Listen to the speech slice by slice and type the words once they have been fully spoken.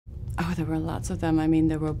Oh, there were lots of them. I mean,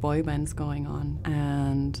 there were boy bands going on.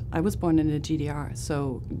 And I was born in the GDR,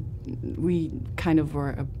 so we kind of were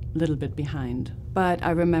a little bit behind. But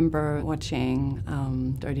I remember watching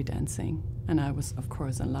Dirty Dancing, and I was, of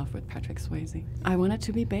course, in love with Patrick Swayze. I wanted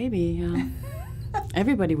to be Baby, yeah.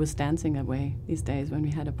 Everybody was dancing that way these days. When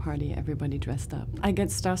we had a party, everybody dressed up. I get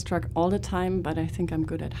starstruck all the time, but I think I'm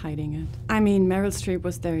good at hiding it. I mean, Meryl Streep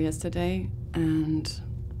was there yesterday, and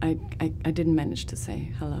I didn't manage to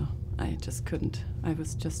say hello. I just couldn't. I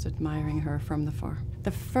was just admiring her from the far. The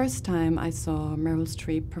first time I saw Meryl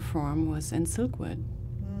Streep perform was in Silkwood.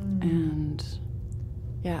 And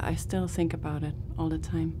yeah, I still think about it all the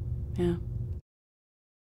time, yeah.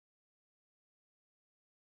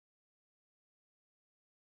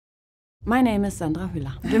 My name is Sandra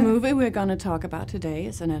Hüller. The movie we're going to talk about today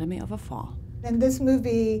is Anatomy of a Fall. In this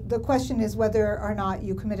movie, the question is whether or not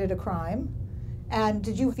you committed a crime. And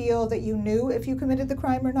did you feel that you knew if you committed the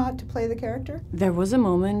crime or not to play the character? There was a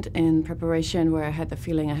moment in preparation where I had the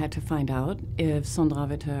feeling I had to find out if Sandra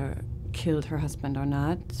killed her husband or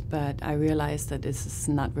not, but I realized that this is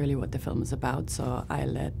not really what the film is about, so I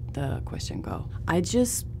let the question go. I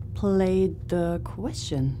just played the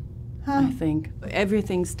question. I think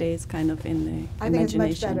everything stays kind of in the imagination. I think it's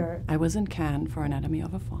much better. I was in Cannes for Anatomy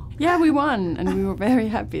of a Fall. Yeah, we won, and we were very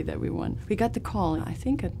happy that we won. We got the call, I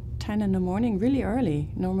think at 10 in the morning, really early.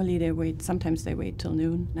 Normally sometimes they wait till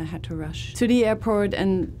noon. I had to rush to the airport,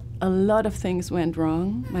 and a lot of things went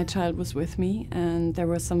wrong. My child was with me, and there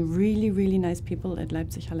were some really, really nice people at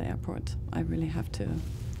Leipzig-Halle Airport. I really have to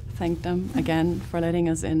thank them again for letting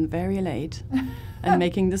us in very late and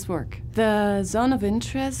making this work. The zone of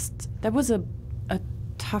interest, that was a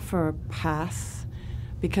tougher path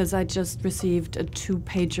because I just received a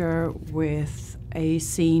 2-pager with a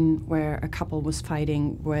scene where a couple was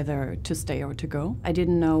fighting whether to stay or to go. I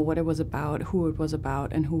didn't know what it was about, who it was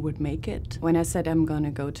about, and who would make it. When I said I'm going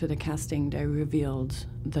to go to the casting, they revealed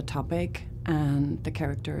the topic and the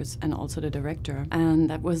characters and also the director. And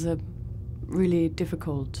that was a really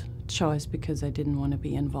difficult choice because I didn't want to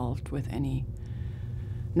be involved with any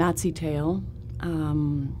Nazi tale.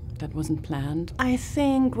 That wasn't planned. I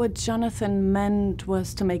think what Jonathan meant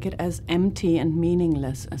was to make it as empty and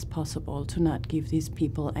meaningless as possible, to not give these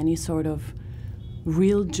people any sort of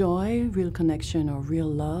real joy, real connection, or real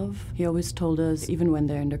love. He always told us, even when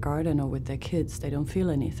they're in the garden or with their kids, they don't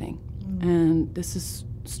feel anything. And this is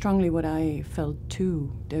strongly what I felt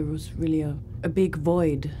too. There was really a big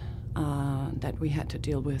void that we had to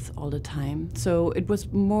deal with all the time. So it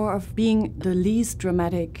was more of being the least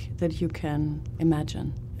dramatic that you can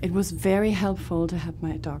imagine. It was very helpful to have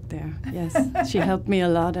my dog there. Yes, she helped me a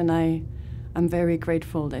lot, and I'm very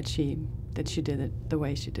grateful that she did it the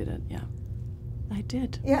way she did it. Yeah, I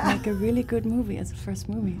did make a really good movie as a first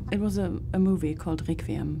movie. It was a movie called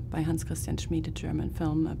Requiem by Hans Christian Schmid, a German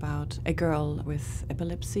film about a girl with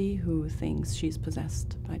epilepsy who thinks she's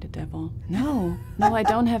possessed by the devil. No, I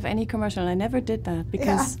don't have any commercial. I never did that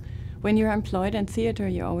because when you're employed in theater,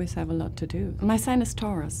 you always have a lot to do. My sign is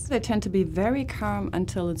Taurus. I tend to be very calm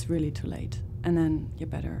until it's really too late, and then you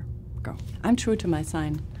better go. I'm true to my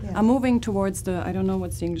sign. Yes. I'm moving towards the, I don't know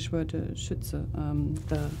what's the English word, Schütze,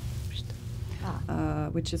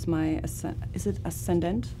 which is my, is it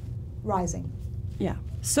ascendant? Rising. Yeah.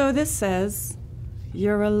 So this says,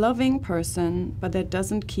 you're a loving person, but that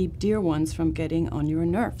doesn't keep dear ones from getting on your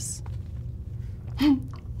nerves.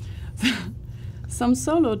 Some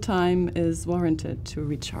solo time is warranted to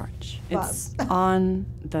recharge. It's on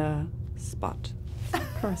the spot. Of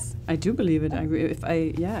course. I do believe it.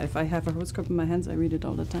 If I have a horoscope in my hands, I read it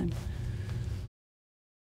all the time.